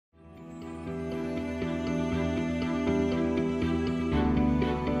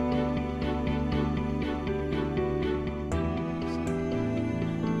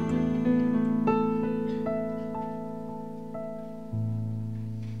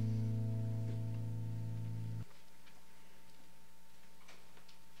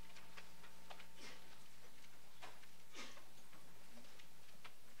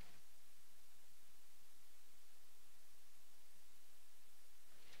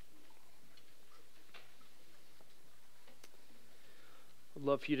I'd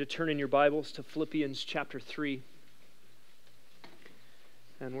love for you to turn in your Bibles to Philippians chapter 3.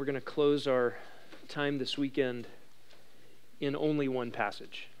 And we're going to close our time this weekend in only one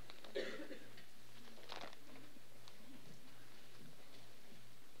passage.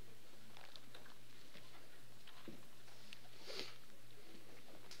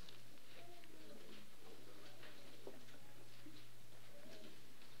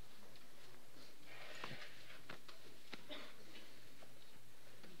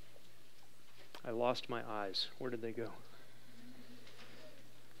 I lost my eyes. Where did they go?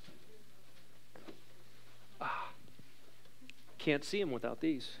 Can't see them without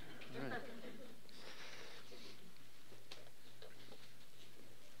these. All right.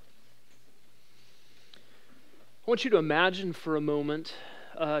 I want you to imagine for a moment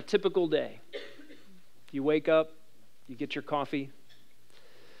a typical day. You wake up, you get your coffee,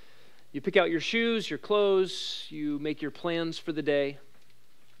 you pick out your shoes, your clothes, you make your plans for the day.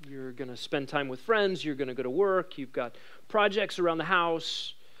 You're going to spend time with friends, you're going to go to work, you've got projects around the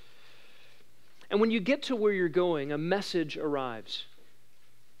house. And when you get to where you're going, a message arrives.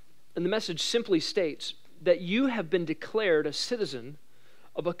 And the message simply states that you have been declared a citizen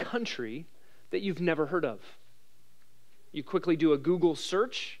of a country that you've never heard of. You quickly do a Google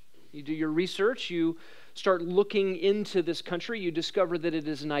search, you do your research, you start looking into this country, you discover that it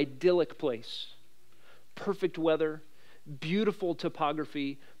is an idyllic place. Perfect weather, beautiful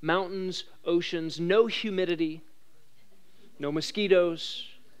topography, mountains, oceans, no humidity, no mosquitoes,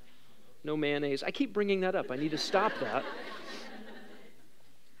 no mayonnaise. I keep bringing that up. I need to stop that.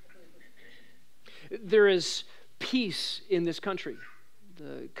 There is peace in this country.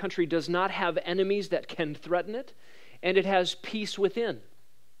 The country does not have enemies that can threaten it, and it has peace within.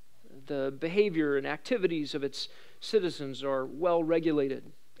 The behavior and activities of its citizens are well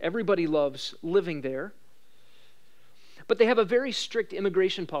regulated. Everybody loves living there. But they have a very strict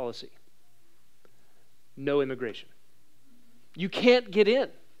immigration policy. No immigration. You can't get in.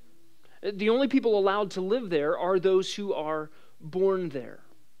 The only people allowed to live there are those who are born there.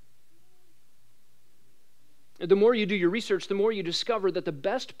 The more you do your research, the more you discover that the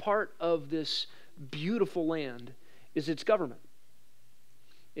best part of this beautiful land is its government.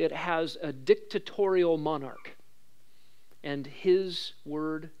 It has a dictatorial monarch, and his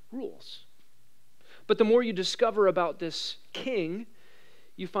word rules. But the more you discover about this king,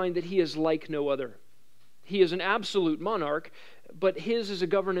 you find that he is like no other. He is an absolute monarch, but his is a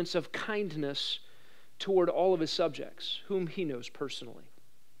governance of kindness toward all of his subjects, whom he knows personally.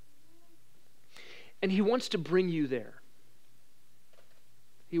 And he wants to bring you there.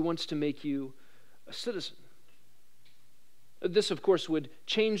 He wants to make you a citizen. This, of course, would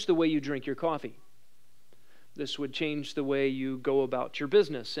change the way you drink your coffee. This would change the way you go about your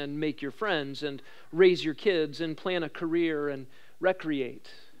business and make your friends and raise your kids and plan a career and recreate.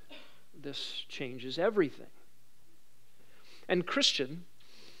 This changes everything. And Christian,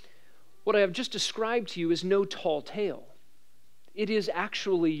 what I have just described to you is no tall tale. It is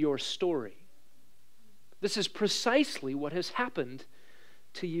actually your story. This is precisely what has happened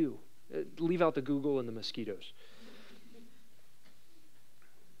to you. Leave out the Google and the mosquitoes.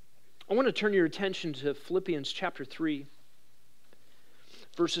 I want to turn your attention to Philippians chapter 3,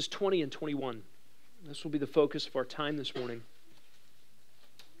 verses 20 and 21. This will be the focus of our time this morning.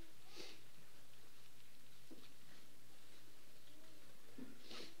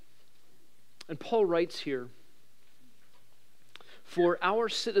 And Paul writes here, "For our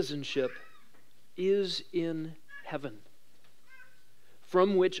citizenship is in heaven,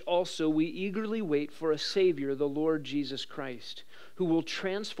 from which also we eagerly wait for a Savior, the Lord Jesus Christ, who will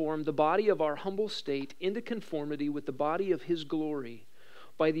transform the body of our humble state into conformity with the body of his glory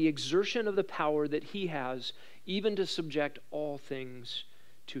by the exertion of the power that he has, even to subject all things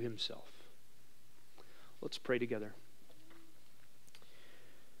to himself." Let's pray together.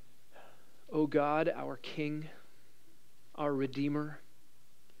 O God, our King, our Redeemer,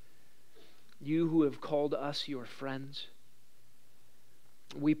 you who have called us your friends,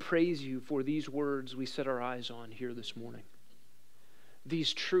 we praise you for these words we set our eyes on here this morning.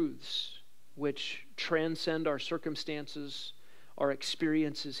 These truths which transcend our circumstances, our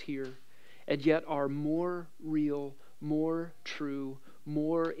experiences here, and yet are more real, more true,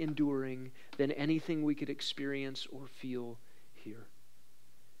 more enduring than anything we could experience or feel here.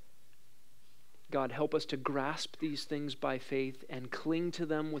 God, help us to grasp these things by faith and cling to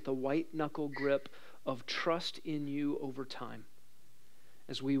them with a white-knuckle grip of trust in you over time.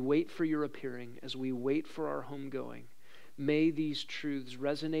 As we wait for your appearing, as we wait for our homegoing, may these truths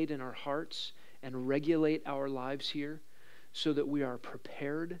resonate in our hearts and regulate our lives here so that we are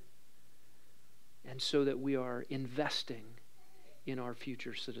prepared and so that we are investing in our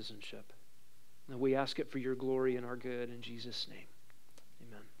future citizenship. And we ask it for your glory and our good in Jesus' name.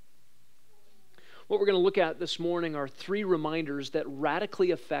 Amen. What we're going to look at this morning are 3 reminders that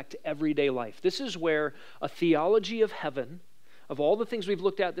radically affect everyday life. This is where a theology of heaven, of all the things we've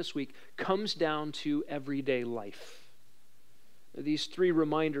looked at this week, comes down to everyday life. These 3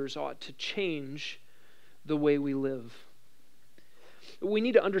 reminders ought to change the way we live. We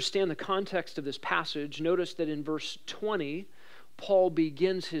need to understand the context of this passage. Notice that in verse 20, Paul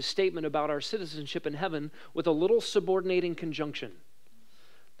begins his statement about our citizenship in heaven with a little subordinating conjunction,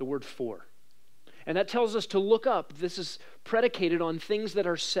 the word for. And that tells us to look up. This is predicated on things that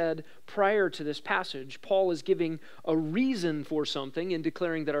are said prior to this passage. Paul is giving a reason for something in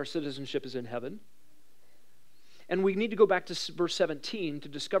declaring that our citizenship is in heaven. And we need to go back to verse 17 to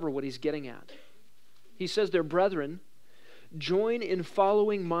discover what he's getting at. He says there, brethren, join in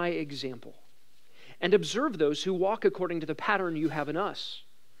following my example and observe those who walk according to the pattern you have in us.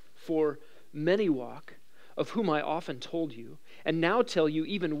 For many walk, of whom I often told you, and now tell you,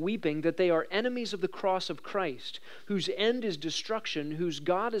 even weeping, that they are enemies of the cross of Christ, whose end is destruction, whose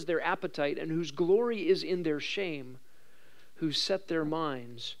God is their appetite, and whose glory is in their shame, who set their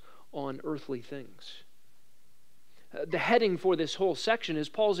minds on earthly things. The heading for this whole section is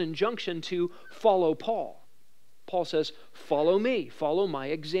Paul's injunction to follow Paul. Paul says, follow me, follow my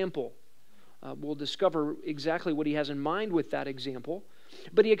example. We'll discover exactly what he has in mind with that example.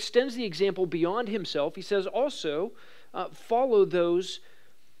 But he extends the example beyond himself. He says also, follow those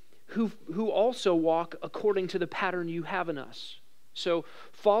who also walk according to the pattern you have in us. So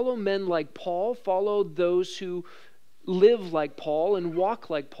follow men like Paul, follow those who live like Paul and walk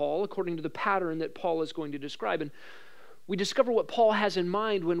like Paul according to the pattern that Paul is going to describe. And we discover what Paul has in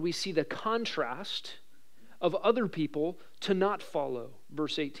mind when we see the contrast of other people to not follow.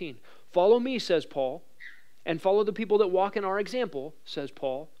 Verse 18. Follow me, says Paul, and follow the people that walk in our example, says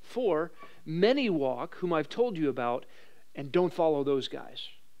Paul, for many walk, whom I've told you about, and don't follow those guys.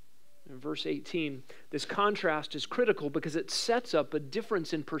 In verse 18, this contrast is critical because it sets up a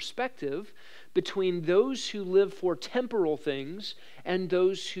difference in perspective between those who live for temporal things and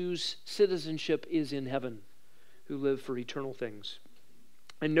those whose citizenship is in heaven, who live for eternal things.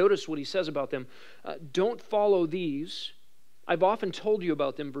 And notice what he says about them. Don't follow these. I've often told you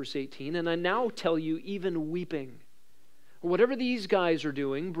about them, verse 18, and I now tell you even weeping. Whatever these guys are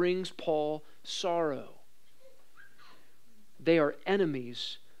doing brings Paul sorrow. They are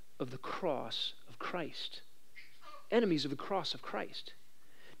enemies of the cross of Christ. Enemies of the cross of Christ.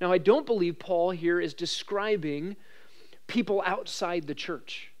 Now, I don't believe Paul here is describing people outside the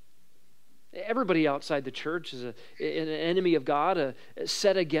church. Everybody outside the church is an enemy of God,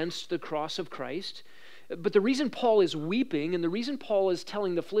 set against the cross of Christ. But the reason Paul is weeping and the reason Paul is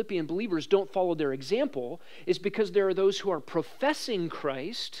telling the Philippian believers don't follow their example is because there are those who are professing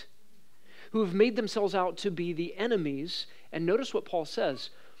Christ who have made themselves out to be the enemies. And notice what Paul says,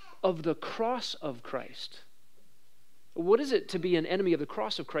 of the cross of Christ. What is it to be an enemy of the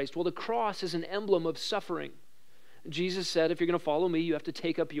cross of Christ? Well, the cross is an emblem of suffering. Jesus said, if you're going to follow me, you have to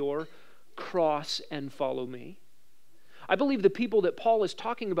take up your cross and follow me. I believe the people that Paul is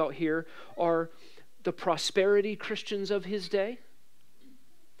talking about here are the prosperity Christians of his day.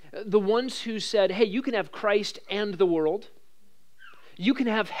 The ones who said, hey, you can have Christ and the world. You can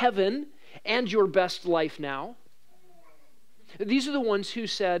have heaven and your best life now. These are the ones who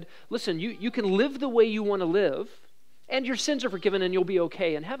said, listen, you can live the way you want to live, and your sins are forgiven, and you'll be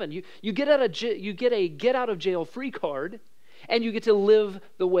okay in heaven. You get a get out of jail free card, and you get to live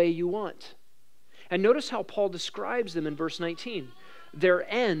the way you want. And notice how Paul describes them in verse 19.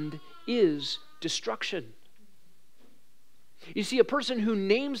 Their end is destruction. You see, a person who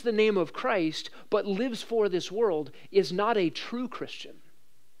names the name of Christ but lives for this world is not a true Christian.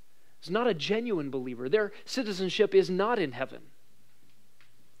 It's not a genuine believer. Their citizenship is not in heaven.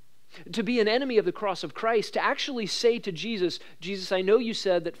 To be an enemy of the cross of Christ, to actually say to Jesus, Jesus, I know you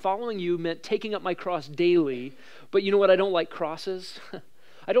said that following you meant taking up my cross daily, but you know what? I don't like crosses.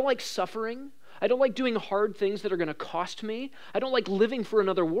 I don't like suffering. I don't like doing hard things that are going to cost me. I don't like living for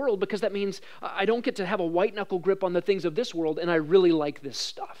another world because that means I don't get to have a white knuckle grip on the things of this world, and I really like this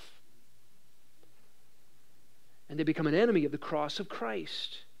stuff. And they become an enemy of the cross of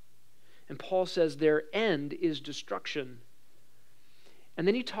Christ. And Paul says their end is destruction. And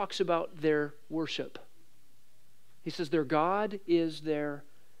then he talks about their worship. He says their God is their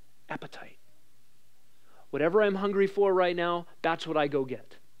appetite. Whatever I'm hungry for right now, that's what I go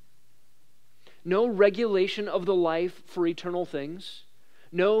get. No regulation of the life for eternal things.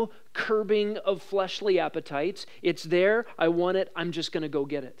 No curbing of fleshly appetites. It's there, I want it, I'm just going to go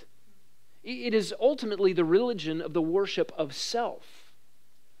get it. It is ultimately the religion of the worship of self.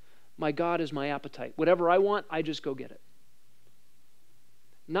 My God is my appetite. Whatever I want, I just go get it.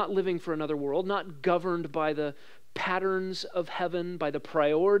 Not living for another world, not governed by the patterns of heaven, by the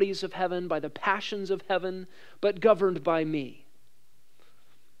priorities of heaven, by the passions of heaven, but governed by me.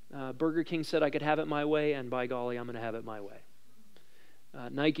 Burger King said I could have it my way, and by golly, I'm going to have it my way.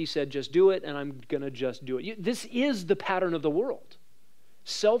 Nike said just do it, and I'm going to just do it. This is the pattern of the world.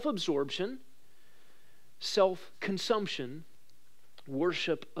 Self-absorption, self-consumption,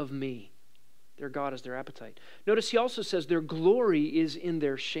 worship of me. Their God is their appetite. Notice he also says their glory is in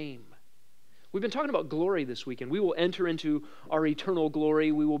their shame. We've been talking about glory this weekend. We will enter into our eternal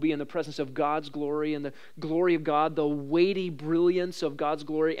glory. We will be in the presence of God's glory and the glory of God, the weighty brilliance of God's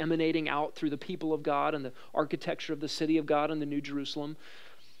glory emanating out through the people of God and the architecture of the city of God and the New Jerusalem.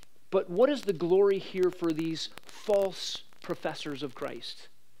 But what is the glory here for these false professors of Christ?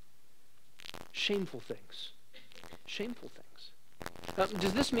 Shameful things. Shameful things.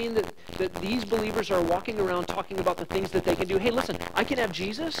 Does this mean that these believers are walking around talking about the things that they can do? Hey, listen, I can have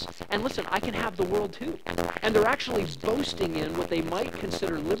Jesus, and listen, I can have the world too. And they're actually boasting in what they might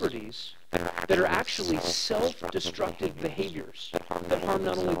consider liberties that are actually self-destructive behaviors that harm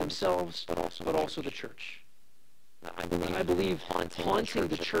not only themselves, but also the church. I believe haunting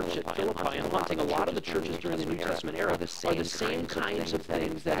the church at Philippi and haunting a lot of the churches during the New Testament era are the same kinds of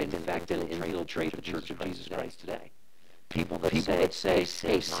things that infect and infiltrate the church of Jesus Christ today. People that say,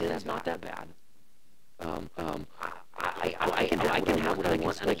 hey, sin is not that bad. I can have what I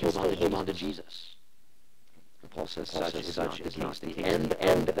want, and I can still hold on to Jesus. And Paul says such is not the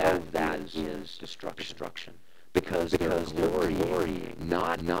end of that is destruction. Because they're glorying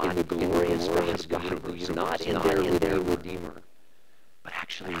not in the glorious God of the universe, not in their Redeemer, but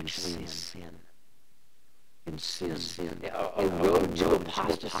actually in sin. In sin. A road to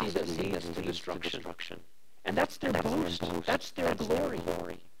apostasy that leads to destruction. And that's their boast. That's their glory.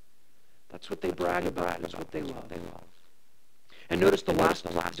 That's what they brag about. That's what they love. And notice the last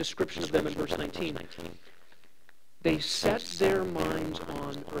description of them in verse 19. They set their minds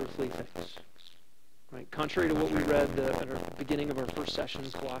on earthly things. Right? Contrary to what we read at the beginning of our first session,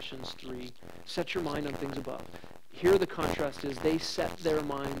 Colossians 3, set your mind on things above. Here the contrast is they set their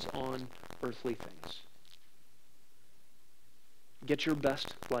minds on earthly things. Get your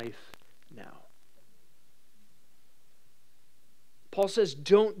best life now. Paul says,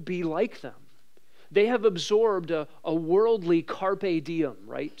 don't be like them. They have absorbed a worldly carpe diem,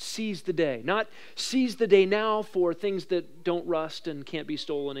 right? Seize the day. Not seize the day now for things that don't rust and can't be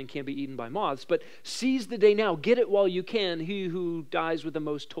stolen and can't be eaten by moths, but seize the day now. Get it while you can. He who dies with the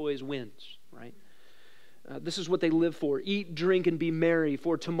most toys wins, right? This is what they live for. Eat, drink, and be merry,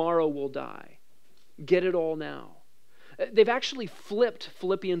 for tomorrow will die. Get it all now. They've actually flipped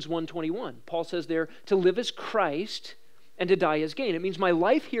Philippians 1:21. Paul says there, to live is Christ, and to die is gain. It means my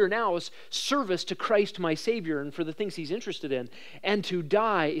life here now is service to Christ my Savior and for the things he's interested in. And to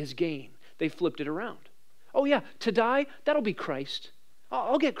die is gain. They flipped it around. Oh yeah, to die, that'll be Christ.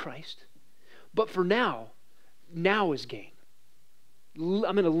 I'll get Christ. But for now is gain. I'm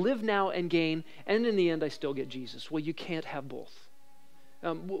going to live now and gain, and in the end I still get Jesus. Well, you can't have both.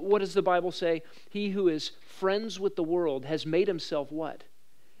 What does the Bible say? He who is friends with the world has made himself what?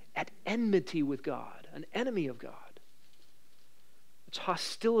 At enmity with God, an enemy of God. It's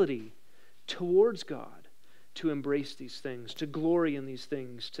hostility towards God to embrace these things, to glory in these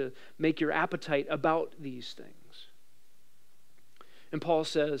things, to make your appetite about these things. And Paul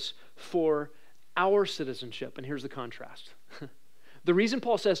says, for our citizenship, and here's the contrast. The reason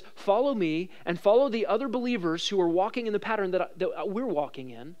Paul says, follow me and follow the other believers who are walking in the pattern that we're walking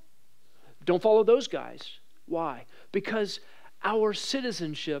in, don't follow those guys. Why? Because our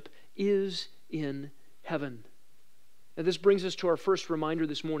citizenship is in heaven. And this brings us to our first reminder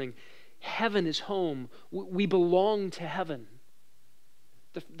this morning. Heaven is home. We belong to heaven.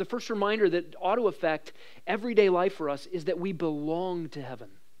 The first reminder that ought to affect everyday life for us is that we belong to heaven.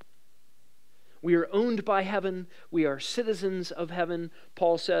 We are owned by heaven. We are citizens of heaven.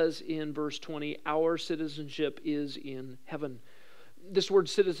 Paul says in verse 20, our citizenship is in heaven. This word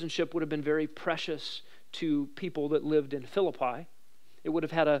citizenship would have been very precious to people that lived in Philippi. It would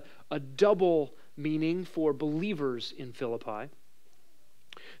have had a double meaning for believers in Philippi.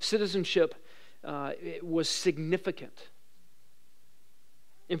 Citizenship was significant.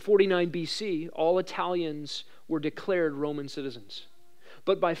 In 49 BC, all Italians were declared Roman citizens.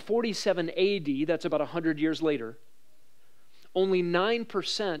 But by 47 AD, that's about 100 years later, only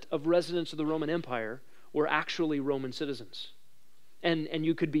 9% of residents of the Roman Empire were actually Roman citizens. And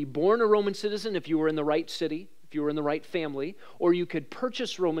you could be born a Roman citizen if you were in the right city, if you were in the right family, or you could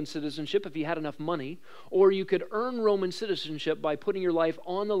purchase Roman citizenship if you had enough money, or you could earn Roman citizenship by putting your life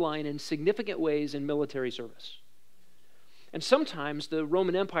on the line in significant ways in military service. And sometimes the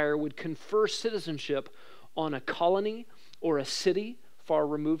Roman Empire would confer citizenship on a colony or a city far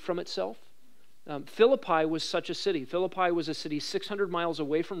removed from itself. Philippi was such a city. Philippi was a city 600 miles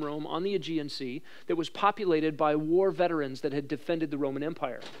away from Rome on the Aegean Sea that was populated by war veterans that had defended the Roman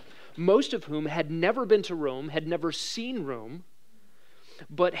Empire, most of whom had never been to Rome, had never seen Rome,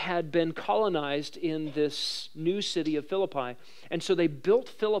 but had been colonized in this new city of Philippi. And so they built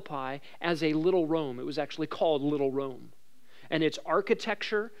Philippi as a little Rome. It was actually called Little Rome. And its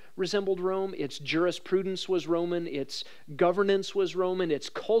architecture resembled Rome, its jurisprudence was Roman, its governance was Roman, its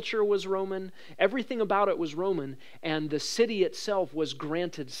culture was Roman, everything about it was Roman, and the city itself was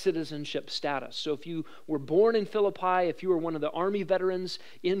granted citizenship status. So if you were born in Philippi, if you were one of the army veterans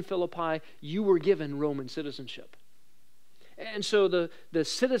in Philippi, you were given Roman citizenship. And so the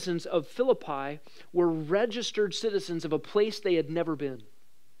citizens of Philippi were registered citizens of a place they had never been.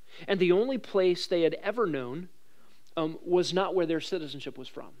 And the only place they had ever known was not where their citizenship was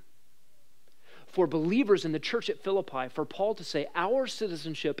from. For believers in the church at Philippi, for Paul to say, our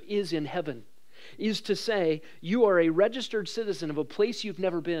citizenship is in heaven, is to say, you are a registered citizen of a place you've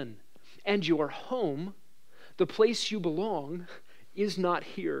never been, and your home, the place you belong, is not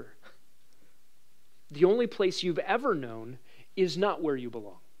here. The only place you've ever known is not where you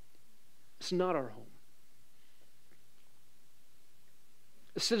belong. It's not our home.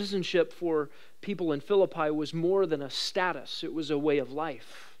 Citizenship for people in Philippi was more than a status. It was a way of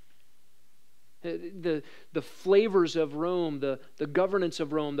life. The flavors of Rome, the governance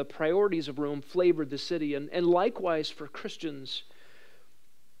of Rome, the priorities of Rome flavored the city. And likewise for Christians,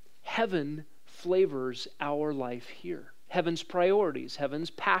 heaven flavors our life here. Heaven's priorities, heaven's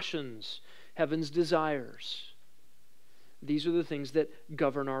passions, heaven's desires. These are the things that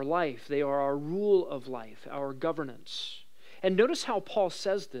govern our life. They are our rule of life, our governance. And notice how Paul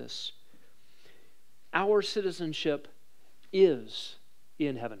says this. Our citizenship is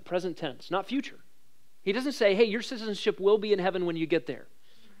in heaven. Present tense, not future. He doesn't say, hey, your citizenship will be in heaven when you get there.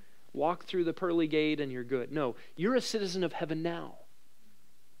 Walk through the pearly gate and you're good. No, you're a citizen of heaven now.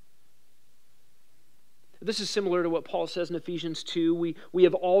 This is similar to what Paul says in Ephesians 2. We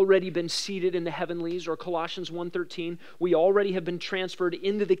have already been seated in the heavenlies, or Colossians 1:13. We already have been transferred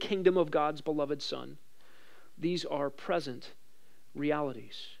into the kingdom of God's beloved Son. These are present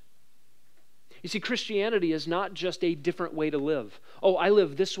realities. You see, Christianity is not just a different way to live. Oh, I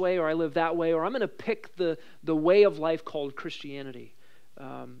live this way or I live that way, or I'm going to pick the way of life called Christianity.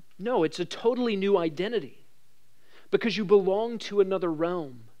 No, it's a totally new identity because you belong to another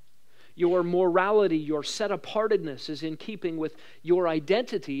realm. Your morality, your set-apartedness is in keeping with your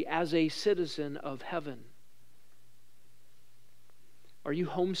identity as a citizen of heaven. Are you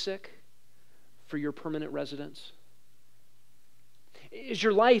homesick for your permanent residence? Is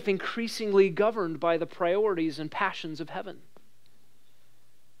your life increasingly governed by the priorities and passions of heaven?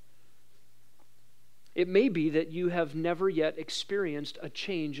 It may be that you have never yet experienced a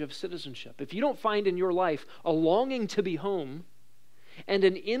change of citizenship. If you don't find in your life a longing to be home and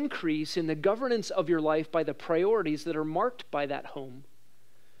an increase in the governance of your life by the priorities that are marked by that home,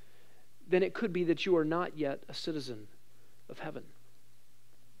 then it could be that you are not yet a citizen of heaven.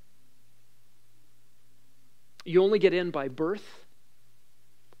 You only get in by birth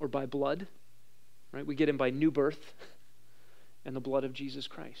or by blood, right? We get in by new birth and the blood of Jesus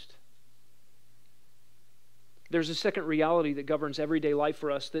Christ. There's a second reality that governs everyday life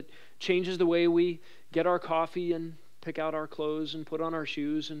for us that changes the way we get our coffee and pick out our clothes and put on our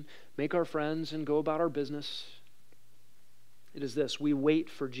shoes and make our friends and go about our business. It is this: we wait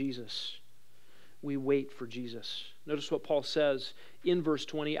for Jesus. We wait for Jesus. Notice what Paul says in verse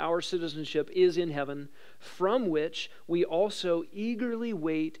 20. Our citizenship is in heaven, from which we also eagerly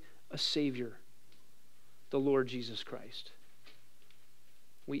wait a Savior, the Lord Jesus Christ.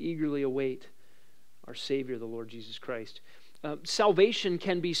 We eagerly await our Savior, the Lord Jesus Christ. Salvation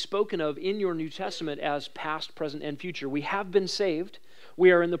can be spoken of in your New Testament as past, present, and future. We have been saved. We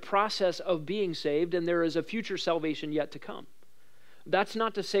are in the process of being saved, and there is a future salvation yet to come. That's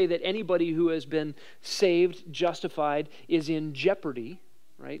not to say that anybody who has been saved, justified, is in jeopardy,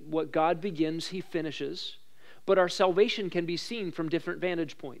 right? What God begins, He finishes. But our salvation can be seen from different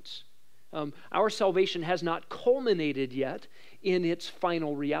vantage points. Our salvation has not culminated yet in its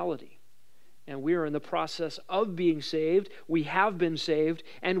final reality. And we are in the process of being saved. We have been saved,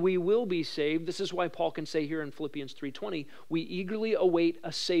 and we will be saved. This is why Paul can say here in Philippians 3:20, we eagerly await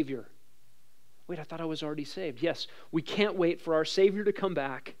a Savior. Wait, I thought I was already saved. Yes, we can't wait for our Savior to come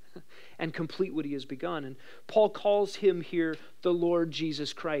back and complete what he has begun. And Paul calls him here the Lord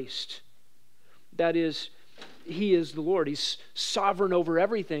Jesus Christ. That is, he is the Lord. He's sovereign over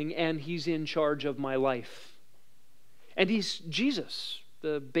everything, and he's in charge of my life. And he's Jesus,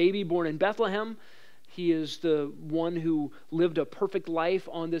 the baby born in Bethlehem. He is the one who lived a perfect life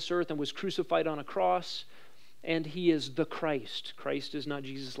on this earth and was crucified on a cross. And he is the Christ. Christ is not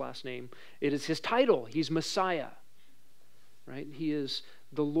Jesus' last name. It is his title. He's Messiah. Right? He is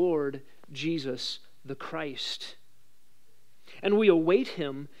the Lord Jesus, the Christ. And we await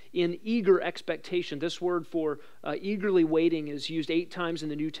him in eager expectation. This word for eagerly waiting is used 8 times in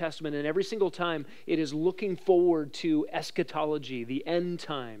the New Testament, and every single time it is looking forward to eschatology, the end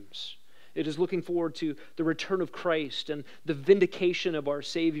times. It is looking forward to the return of Christ and the vindication of our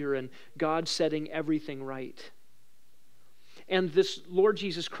Savior and God setting everything right. And this Lord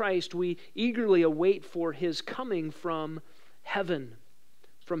Jesus Christ, we eagerly await for his coming from heaven.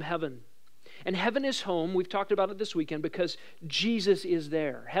 From heaven. And heaven is home, we've talked about it this weekend, because Jesus is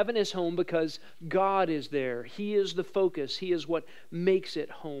there. Heaven is home because God is there. He is the focus. He is what makes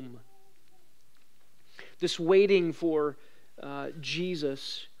it home. This waiting for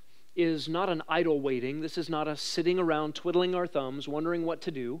Jesus is not an idle waiting. This is not a sitting around twiddling our thumbs, wondering what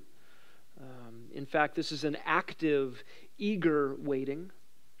to do. In fact, this is an active, eager waiting.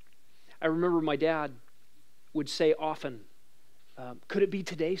 I remember my dad would say often, could it be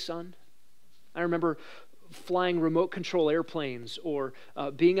today, son? I remember flying remote control airplanes or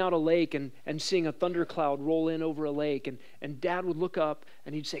being out a lake and seeing a thundercloud roll in over a lake. And Dad would look up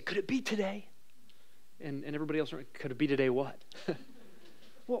and he'd say, could it be today? And everybody else, could it be today what?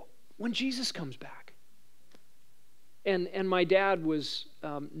 Well, when Jesus comes back. And my dad was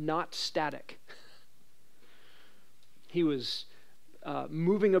not static. He was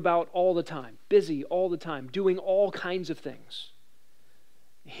moving about all the time, busy all the time, doing all kinds of things.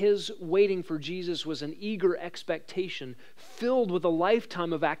 His waiting for Jesus was an eager expectation filled with a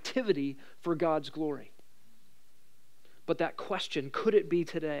lifetime of activity for God's glory. But that question, could it be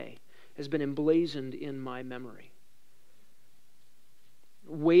today, has been emblazoned in my memory.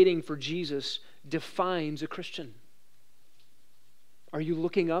 Waiting for Jesus defines a Christian. Are you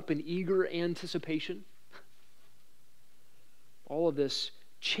looking up in eager anticipation? All of this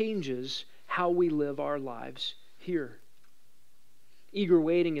changes how we live our lives here. Eager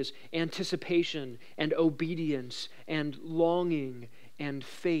waiting is anticipation and obedience and longing and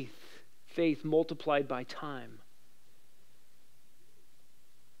faith. Faith multiplied by time.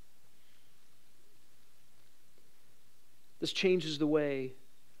 This changes the way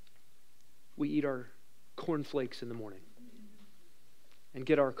we eat our cornflakes in the morning and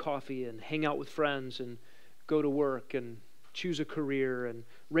get our coffee and hang out with friends and go to work and choose a career and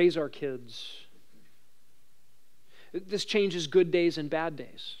raise our kids. This changes good days and bad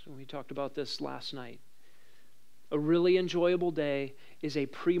days. We talked about this last night. A really enjoyable day is a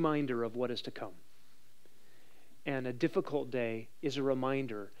reminder of what is to come. And a difficult day is a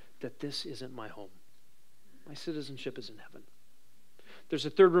reminder that this isn't my home. My citizenship is in heaven. There's a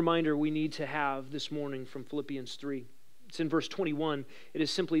third reminder we need to have this morning from Philippians 3. It's in verse 21. It is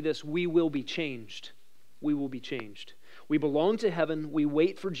simply this: we will be changed. We will be changed. We belong to heaven, we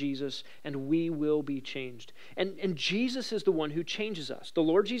wait for Jesus, and we will be changed. And Jesus is the one who changes us. The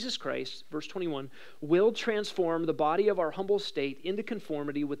Lord Jesus Christ, verse 21, will transform the body of our humble state into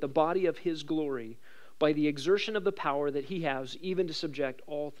conformity with the body of his glory by the exertion of the power that he has even to subject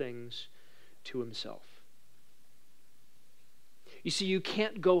all things to himself. You see, you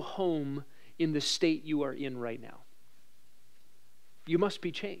can't go home in the state you are in right now. You must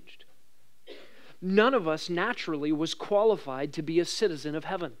be changed. None of us naturally was qualified to be a citizen of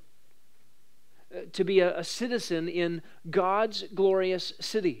heaven, to be a citizen in God's glorious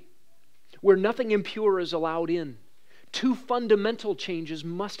city, where nothing impure is allowed in. 2 fundamental changes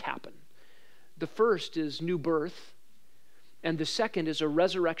must happen. The first is new birth, and the second is a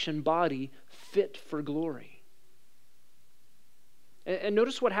resurrection body fit for glory. And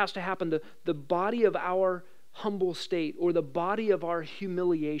notice what has to happen. The body of our humble state, or the body of our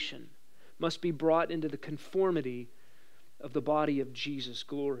humiliation, must be brought into the conformity of the body of Jesus'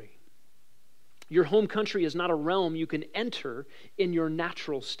 glory. Your home country is not a realm you can enter in your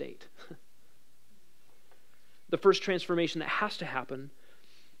natural state. The first transformation that has to happen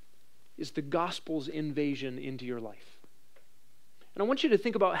is the gospel's invasion into your life. And I want you to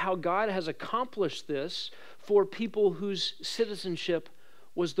think about how God has accomplished this for people whose citizenship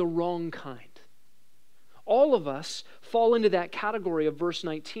was the wrong kind. All of us fall into that category of verse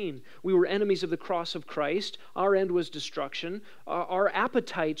 19. We were enemies of the cross of Christ. Our end was destruction. Our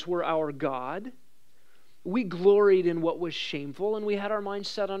appetites were our God. We gloried in what was shameful, and we had our minds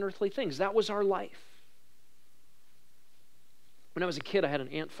set on earthly things. That was our life. When I was a kid, I had an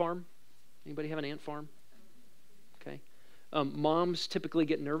ant farm. Anybody have an ant farm? Okay. Moms typically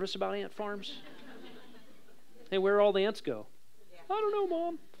get nervous about ant farms. Hey, where all the ants go? I don't know,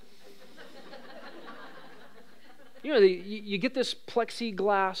 Mom. You know, you get this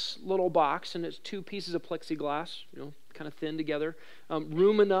plexiglass little box, and it's 2 pieces of plexiglass, kind of thin together.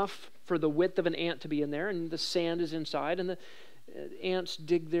 Room enough for the width of an ant to be in there, and the sand is inside, and the ants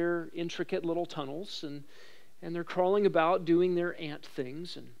dig their intricate little tunnels, and they're crawling about doing their ant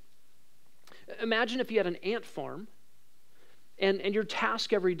things. And imagine if you had an ant farm, and your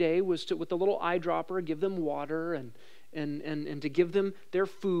task every day was to, with the little eyedropper, give them water and to give them their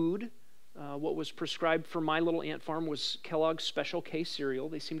food. What was prescribed for my little ant farm was Kellogg's Special K cereal.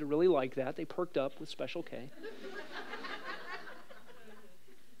 They seemed to really like that. They perked up with Special K.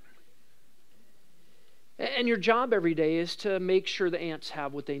 And your job every day is to make sure the ants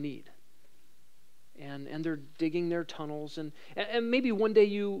have what they need. And they're digging their tunnels. And maybe one day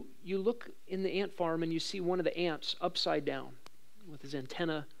you look in the ant farm and you see one of the ants upside down with his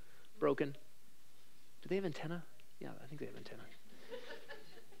antenna broken. Do they have antenna? Yeah, I think they have antenna.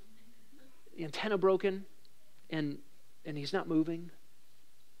 The antenna broken, and he's not moving.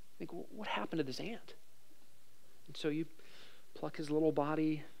 Think, what happened to this ant? And so you pluck his little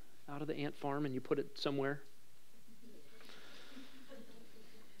body out of the ant farm and you put it somewhere.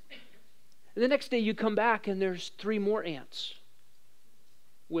 And the next day you come back and there's 3 more ants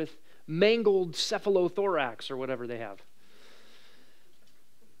with mangled cephalothorax or whatever they have.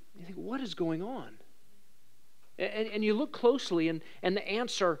 You think, what is going on? And you look closely, and the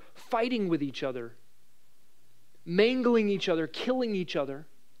ants are fighting with each other, mangling each other, killing each other,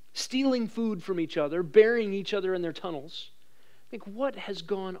 stealing food from each other, burying each other in their tunnels. Think, what has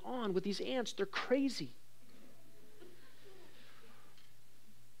gone on with these ants? They're crazy.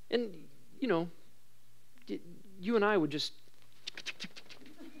 And, you and I would just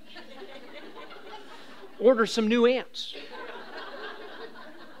order some new ants.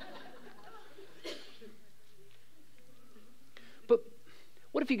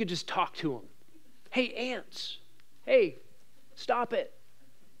 What if you could just talk to them? Hey, ants. Hey, stop it.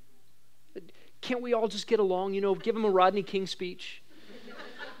 Can't we all just get along? Give them a Rodney King speech.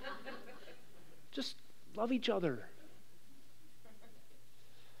 Just love each other.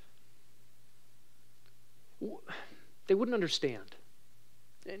 They wouldn't understand.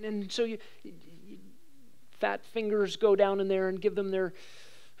 And so you fat fingers go down in there and give them their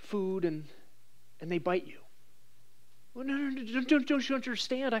food, and they bite you. Well, no, don't you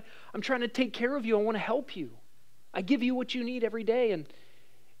understand? I'm trying to take care of you. I want to help you. I give you what you need every day,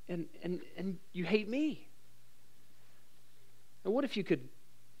 and you hate me. And what if you could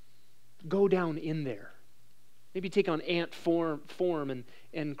go down in there? Maybe take on ant form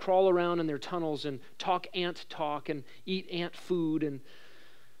and crawl around in their tunnels and talk ant talk and eat ant food, and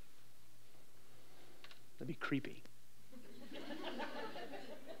that'd be creepy.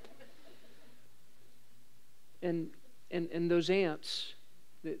 And those ants,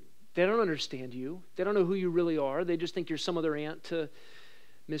 they don't understand you. They don't know who you really are. They just think you're some other ant to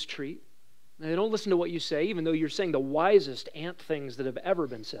mistreat. And they don't listen to what you say, even though you're saying the wisest ant things that have ever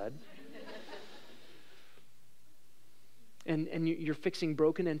been said. And you're fixing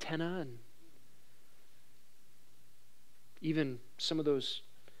broken antenna, and even some of those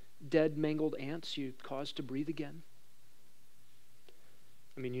dead, mangled ants you caused to breathe again.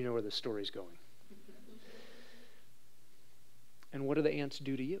 I mean, you know where the story's going. And what do the ants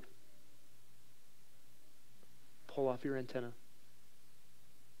do to you? Pull off your antenna,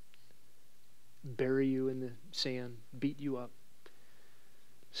 bury you in the sand, beat you up,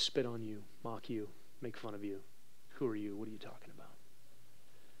 spit on you, mock you, make fun of you. Who are you? What are you talking about?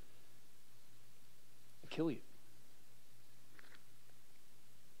 Kill you.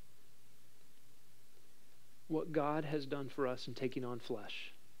 What God has done for us in taking on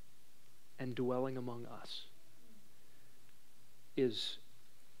flesh and dwelling among us is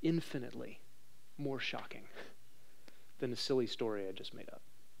infinitely more shocking than a silly story I just made up.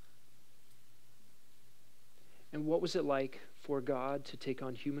 And what was it like for God to take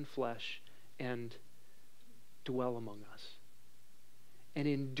on human flesh and dwell among us and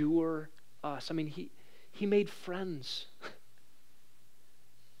endure us? I mean, he made friends.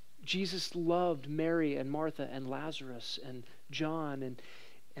 Jesus loved Mary and Martha and Lazarus and John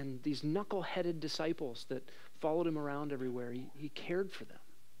and these knuckle-headed disciples that followed him around everywhere. He cared for them,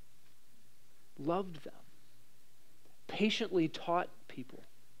 loved them, patiently taught people,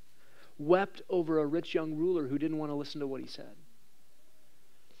 wept over a rich young ruler who didn't want to listen to what he said.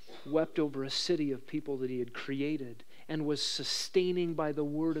 wept over a city of people that he had created and was sustaining by the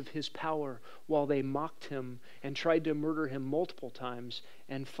word of his power while they mocked him and tried to murder him multiple times,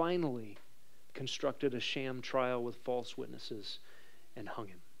 and finally constructed a sham trial with false witnesses and hung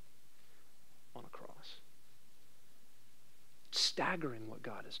him on a cross. It's staggering what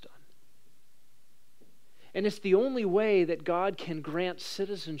God has done. And it's the only way that God can grant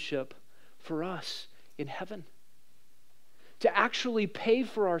citizenship for us in heaven. To actually pay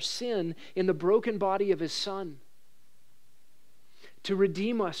for our sin in the broken body of his Son. To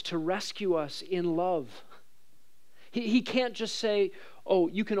redeem us, to rescue us in love. He can't just say, oh,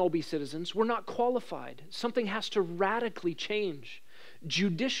 you can all be citizens. We're not qualified. Something has to radically change,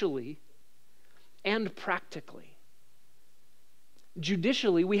 judicially and practically.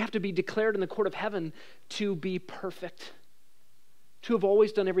 Judicially, we have to be declared in the court of heaven to be perfect, to have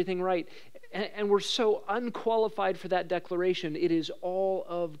always done everything right. And we're so unqualified for that declaration. It is all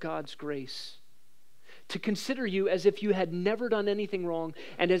of God's grace. To consider you as if you had never done anything wrong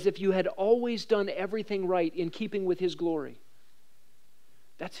and as if you had always done everything right in keeping with his glory.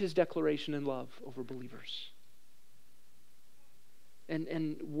 That's his declaration in love over believers.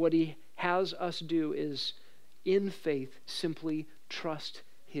 And what he has us do is, in faith, simply trust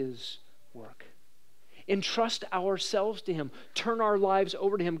his work. Entrust ourselves to him. Turn our lives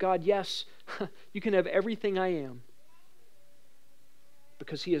over to him. God, yes, you can have everything I am.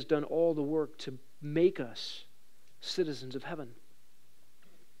 Because he has done all the work to make us citizens of heaven.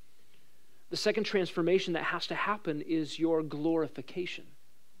 The second transformation that has to happen is your glorification.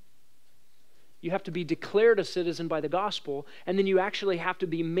 You have to be declared a citizen by the gospel, and then you actually have to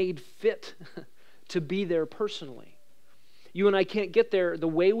be made fit to be there personally. You and I can't get there the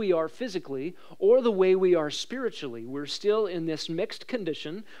way we are physically or the way we are spiritually. We're still in this mixed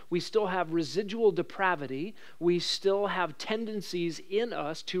condition. We still have residual depravity. We still have tendencies in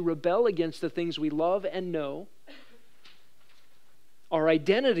us to rebel against the things we love and know. Our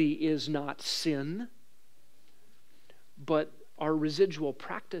identity is not sin, but our residual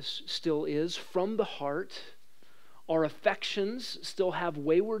practice still is from the heart. Our affections still have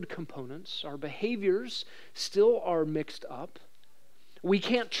wayward components. Our behaviors still are mixed up. We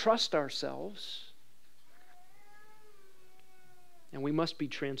can't trust ourselves. And we must be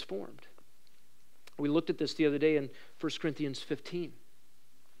transformed. We looked at this the other day in 1 Corinthians 15.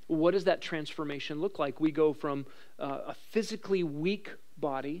 What does that transformation look like? We go from a physically weak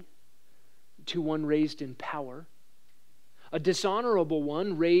body to one raised in power. A dishonorable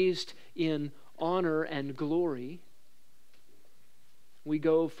one raised in honor and glory. We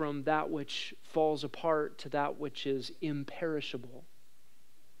go from that which falls apart to that which is imperishable.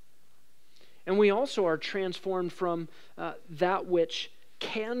 And we also are transformed from that which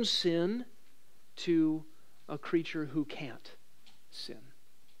can sin to a creature who can't sin.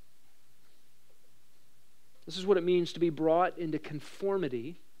 This is what it means to be brought into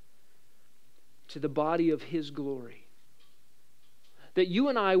conformity to the body of his glory. That you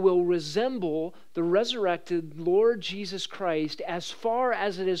and I will resemble the resurrected Lord Jesus Christ as far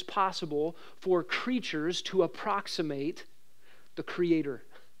as it is possible for creatures to approximate the Creator.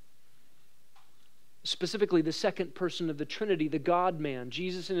 Specifically, the second person of the Trinity, the God-man,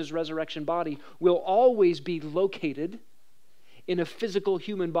 Jesus in his resurrection body, will always be located in a physical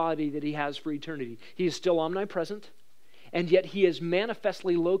human body that he has for eternity. He is still omnipresent. And yet he is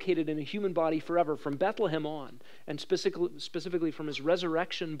manifestly located in a human body forever from Bethlehem on, and specifically from his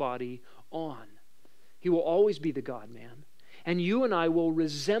resurrection body on. He will always be the God-man. And you and I will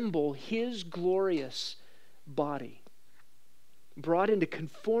resemble his glorious body, brought into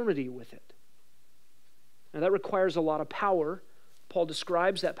conformity with it. Now that requires a lot of power. Paul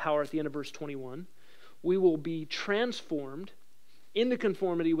describes that power at the end of verse 21. We will be transformed into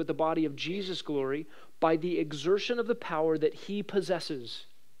conformity with the body of Jesus' glory by the exertion of the power that he possesses,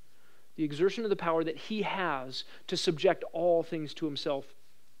 the exertion of the power that he has to subject all things to himself.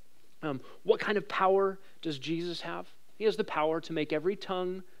 What kind of power does Jesus have? He has the power to make every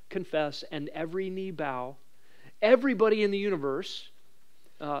tongue confess and every knee bow. Everybody in the universe,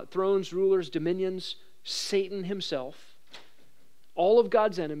 thrones, rulers, dominions, Satan himself, all of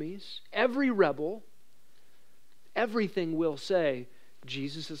God's enemies, every rebel, everything will say,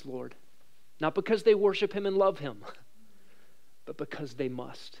 Jesus is Lord. Not because they worship him and love him, but because they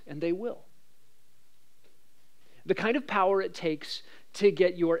must, and they will. The kind of power it takes to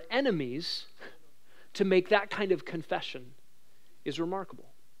get your enemies to make that kind of confession is remarkable.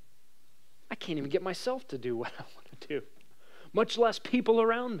 I can't even get myself to do what I want to do, much less people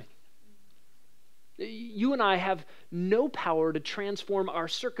around me. You and I have no power to transform our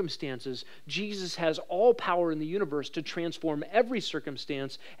circumstances. Jesus has all power in the universe to transform every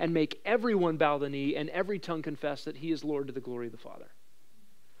circumstance and make everyone bow the knee and every tongue confess that he is Lord to the glory of the Father.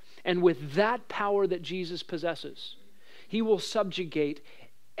 And with that power that Jesus possesses, he will subjugate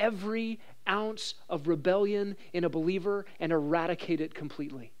every ounce of rebellion in a believer and eradicate it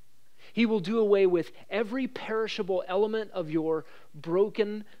completely. He will do away with every perishable element of your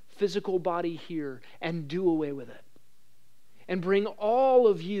broken physical body here and do away with it. And bring all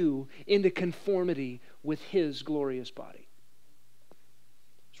of you into conformity with his glorious body.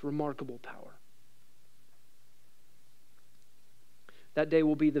 It's remarkable power. That day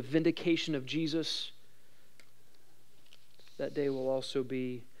will be the vindication of Jesus. That day will also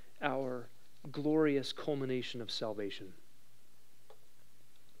be our glorious culmination of salvation.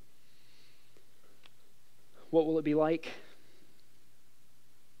 What will it be like?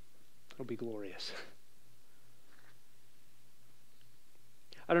 It'll be glorious.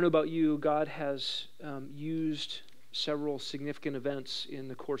 I don't know about you, God has used several significant events in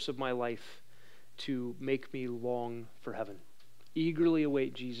the course of my life to make me long for heaven, eagerly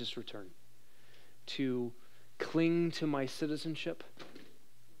await Jesus' return, to cling to my citizenship,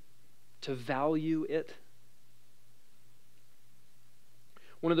 to value it.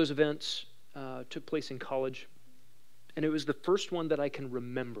 One of those events took place in college, and it was the first one that I can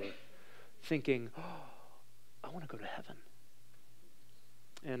remember thinking, oh, I want to go to heaven.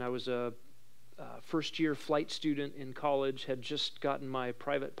 And I was a first-year flight student in college, had just gotten my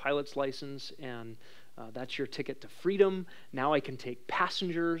private pilot's license, and that's your ticket to freedom. Now I can take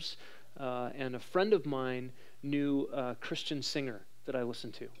passengers, and a friend of mine knew a Christian singer that I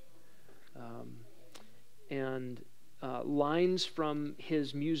listened to. And lines from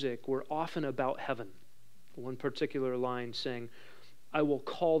his music were often about heaven. One particular line saying, I will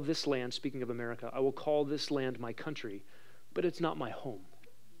call this land, speaking of America, I will call this land my country, but it's not my home.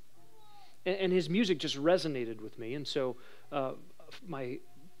 And his music just resonated with me. And so my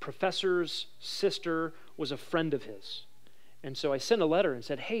professor's sister was a friend of his. And so I sent a letter and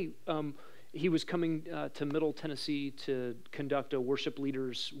said, hey, he was coming to Middle Tennessee to conduct a worship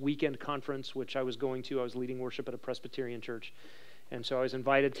leaders weekend conference, which I was going to. I was leading worship at a Presbyterian church. And so I was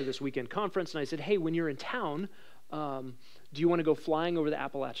invited to this weekend conference, and I said, hey, when you're in town, do you want to go flying over the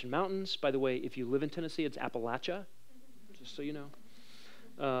Appalachian Mountains? By the way, if you live in Tennessee, it's Appalachia, just so you know.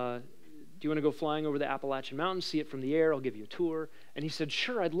 Do you want to go flying over the Appalachian Mountains, see it from the air? I'll give you a tour. And he said,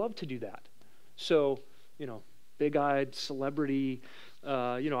 sure, I'd love to do that. So, big-eyed celebrity,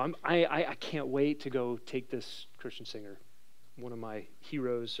 I can't wait to go take this Christian singer, one of my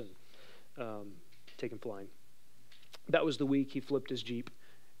heroes, and take him flying. That was the week he flipped his Jeep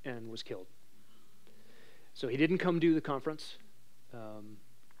and was killed. So he didn't come do the conference.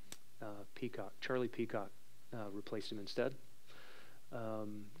 Charlie Peacock replaced him instead.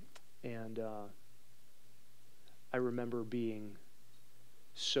 And I remember being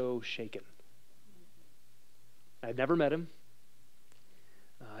so shaken. I'd never met him.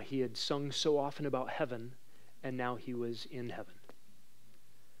 He had sung so often about heaven, and now he was in heaven.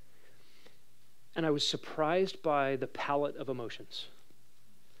 And I was surprised by the palette of emotions.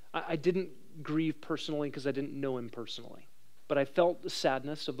 I didn't grieve personally because I didn't know him personally, but I felt the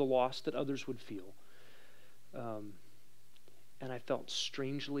sadness of the loss that others would feel. And I felt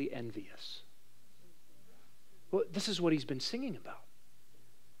strangely envious. Well, this is what he's been singing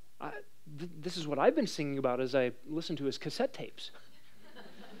about. This is what I've been singing about as I listened to his cassette tapes.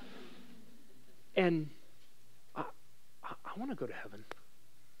 And I want to go to heaven.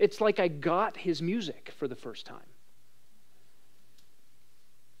 It's like I got his music for the first time.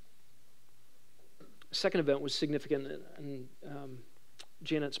 Second event was significant, and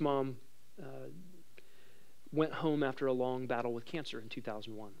Janet's mom went home after a long battle with cancer in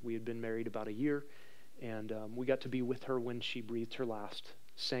 2001. We had been married about a year, and we got to be with her when she breathed her last,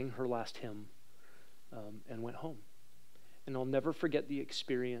 sang her last hymn, and went home. And I'll never forget the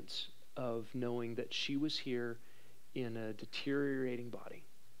experience of knowing that she was here in a deteriorating body.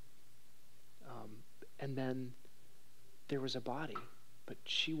 And then there was a body, but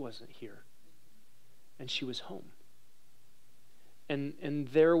she wasn't here. And she was home. And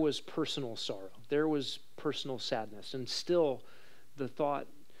there was personal sorrow. There was personal sadness. And still the thought,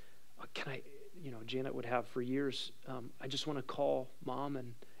 Janet would have for years, I just want to call Mom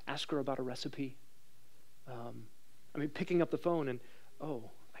and ask her about a recipe. Picking up the phone and, I'm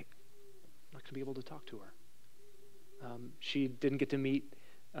not going to be able to talk to her. She didn't get to meet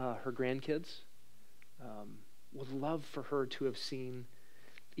her grandkids. Would love for her to have seen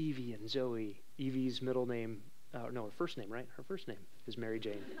Evie and Zoe. Evie's middle name, her first name, right? Her first name is Mary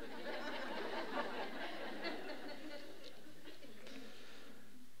Jane.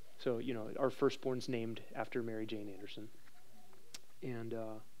 So, our firstborn's named after Mary Jane Anderson. And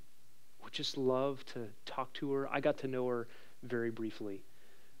would just love to talk to her. I got to know her very briefly,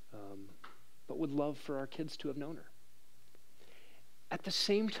 but would love for our kids to have known her. At the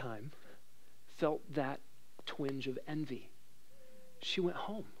same time, felt that twinge of envy. She went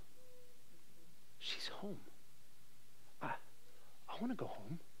home. She's home. I want to go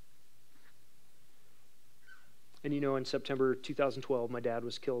home. And in September 2012, my dad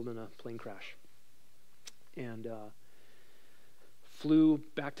was killed in a plane crash. And flew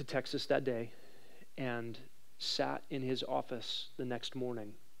back to Texas that day and sat in his office the next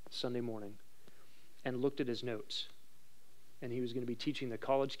morning, Sunday morning, and looked at his notes. And he was going to be teaching the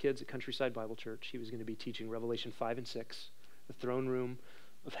college kids at Countryside Bible Church. He was going to be teaching Revelation 5 and 6, the throne room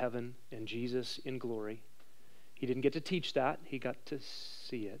of heaven and Jesus in glory. He didn't get to teach that. He got to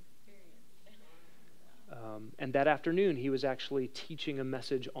see it. And that afternoon, he was actually teaching a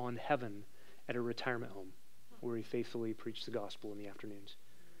message on heaven at a retirement home where he faithfully preached the gospel in the afternoons.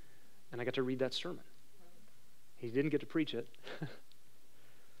 And I got to read that sermon. He didn't get to preach it, but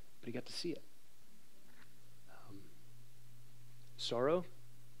he got to see it. Sorrow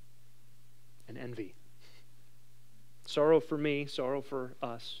and envy. Sorrow for me, sorrow for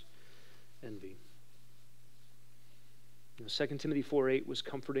us, envy. 2 Timothy 4:8 was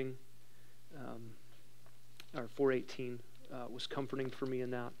comforting, or 4:18 was comforting for me in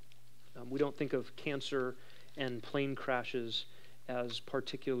that. We don't think of cancer and plane crashes as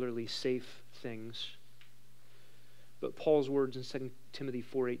particularly safe things. But Paul's words in 2 Timothy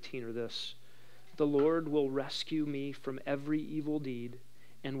 4:18 are this: "The Lord will rescue me from every evil deed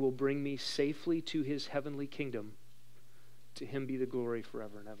and will bring me safely to his heavenly kingdom. To him be the glory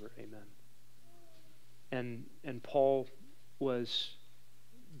forever and ever. Amen." And Paul was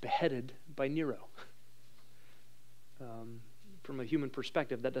beheaded by Nero. From a human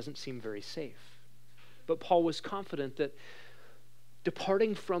perspective, that doesn't seem very safe. But Paul was confident that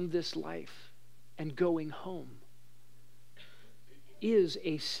departing from this life and going home is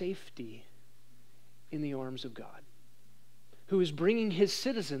a safety in the arms of God, who is bringing his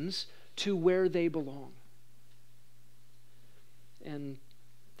citizens to where they belong. And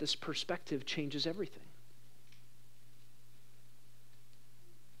this perspective changes everything.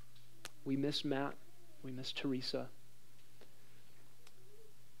 We miss Matt. We miss Teresa.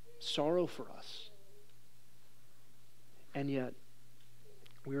 Sorrow for us. And yet,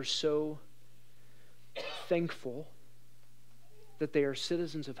 we are so thankful that they are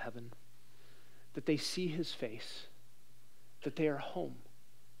citizens of heaven, that they see his face, that they are home.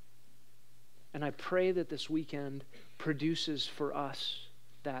 And I pray that this weekend produces for us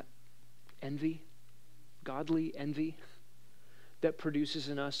that envy, godly envy, that produces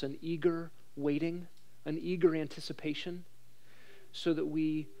in us an eager waiting, an eager anticipation, so that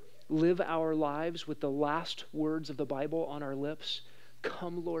we live our lives with the last words of the Bible on our lips: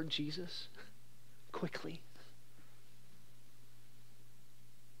 "Come, Lord Jesus, quickly."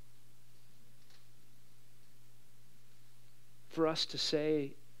 For us to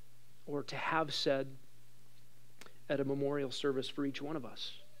say, or to have said at a memorial service for each one of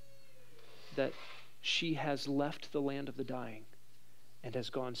us, that she has left the land of the dying and has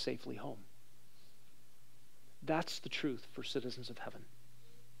gone safely home. That's the truth for citizens of heaven.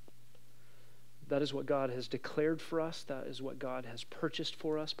 That is what God has declared for us. That is what God has purchased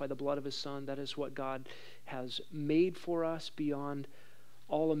for us by the blood of his Son. That is what God has made for us beyond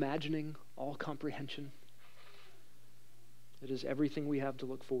all imagining, all comprehension. It is everything we have to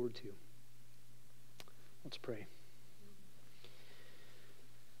look forward to. Let's pray.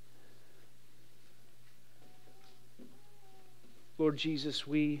 Lord Jesus,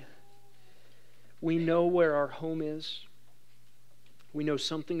 we know where our home is. We know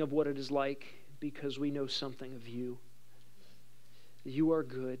something of what it is like because we know something of you. You are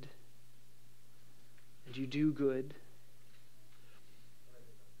good, and you do good.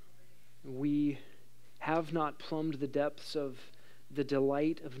 We have not plumbed the depths of the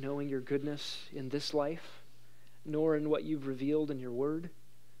delight of knowing your goodness in this life, nor in what you've revealed in your word,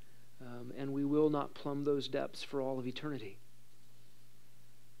 and we will not plumb those depths for all of eternity.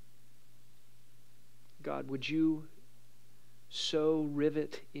 God, would you so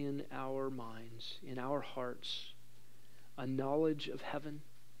rivet in our minds, in our hearts, a knowledge of heaven,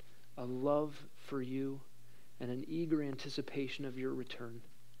 a love for you, and an eager anticipation of your return,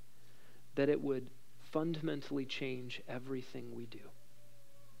 that it would fundamentally change everything we do.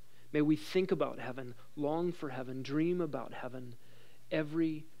 May we think about heaven, long for heaven, dream about heaven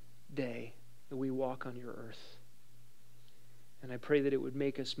every day that we walk on your earth. And I pray that it would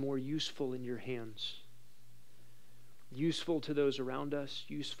make us more useful in your hands, useful to those around us,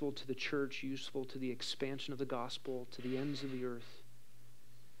 useful to the church, useful to the expansion of the gospel, to the ends of the earth.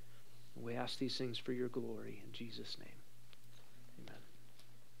 We ask these things for your glory in Jesus' name.